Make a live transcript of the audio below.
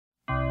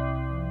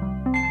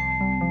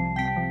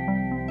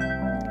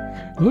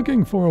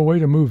Looking for a way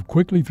to move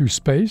quickly through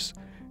space?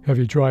 Have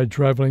you tried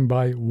traveling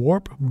by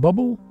warp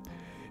bubble?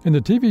 In the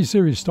TV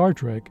series Star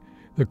Trek,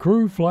 the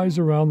crew flies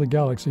around the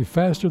galaxy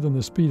faster than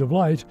the speed of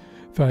light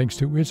thanks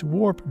to its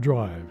warp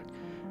drive.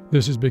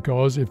 This is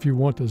because if you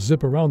want to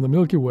zip around the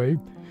Milky Way,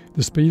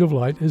 the speed of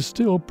light is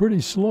still pretty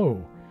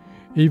slow.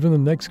 Even the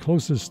next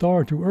closest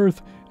star to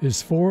Earth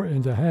is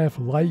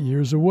 4.5 light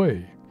years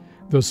away.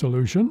 The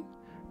solution?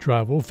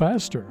 Travel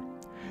faster.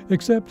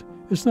 Except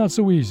it's not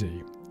so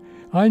easy.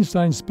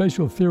 Einstein's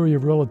special theory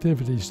of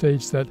relativity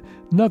states that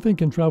nothing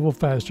can travel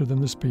faster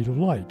than the speed of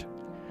light.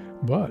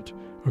 But,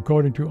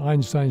 according to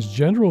Einstein's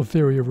general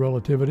theory of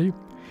relativity,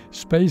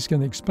 space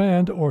can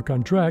expand or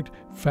contract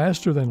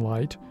faster than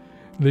light,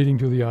 leading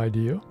to the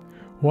idea,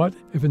 what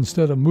if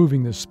instead of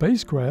moving the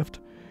spacecraft,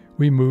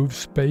 we move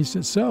space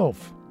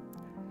itself?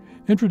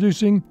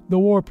 Introducing the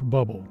warp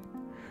bubble.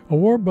 A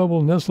warp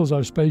bubble nestles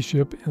our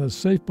spaceship in a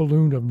safe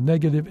balloon of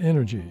negative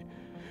energy.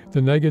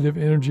 The negative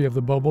energy of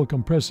the bubble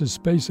compresses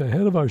space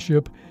ahead of our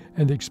ship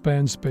and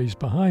expands space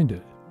behind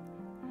it.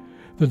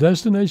 The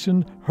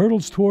destination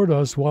hurtles toward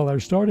us while our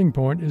starting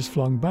point is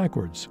flung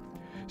backwards.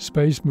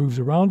 Space moves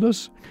around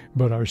us,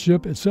 but our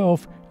ship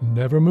itself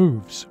never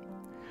moves.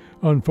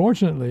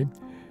 Unfortunately,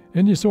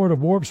 any sort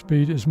of warp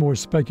speed is more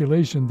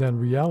speculation than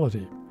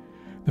reality.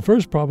 The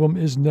first problem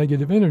is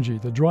negative energy,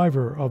 the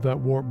driver of that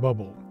warp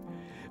bubble.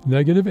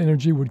 Negative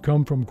energy would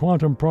come from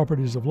quantum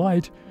properties of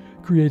light,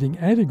 creating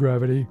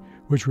antigravity,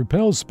 which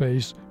repels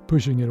space,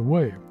 pushing it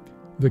away.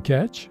 The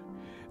catch?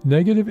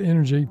 Negative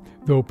energy,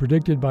 though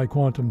predicted by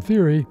quantum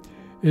theory,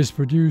 is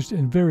produced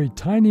in very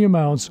tiny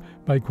amounts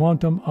by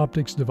quantum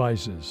optics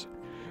devices.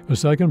 A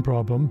second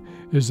problem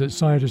is that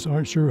scientists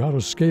aren't sure how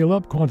to scale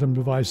up quantum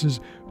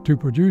devices to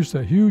produce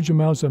the huge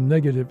amounts of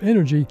negative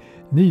energy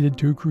needed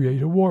to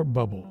create a warp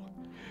bubble.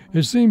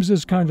 It seems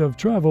this kind of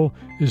travel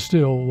is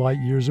still light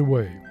years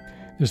away.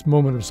 This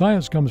moment of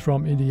science comes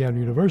from Indiana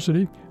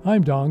University.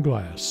 I'm Don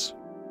Glass.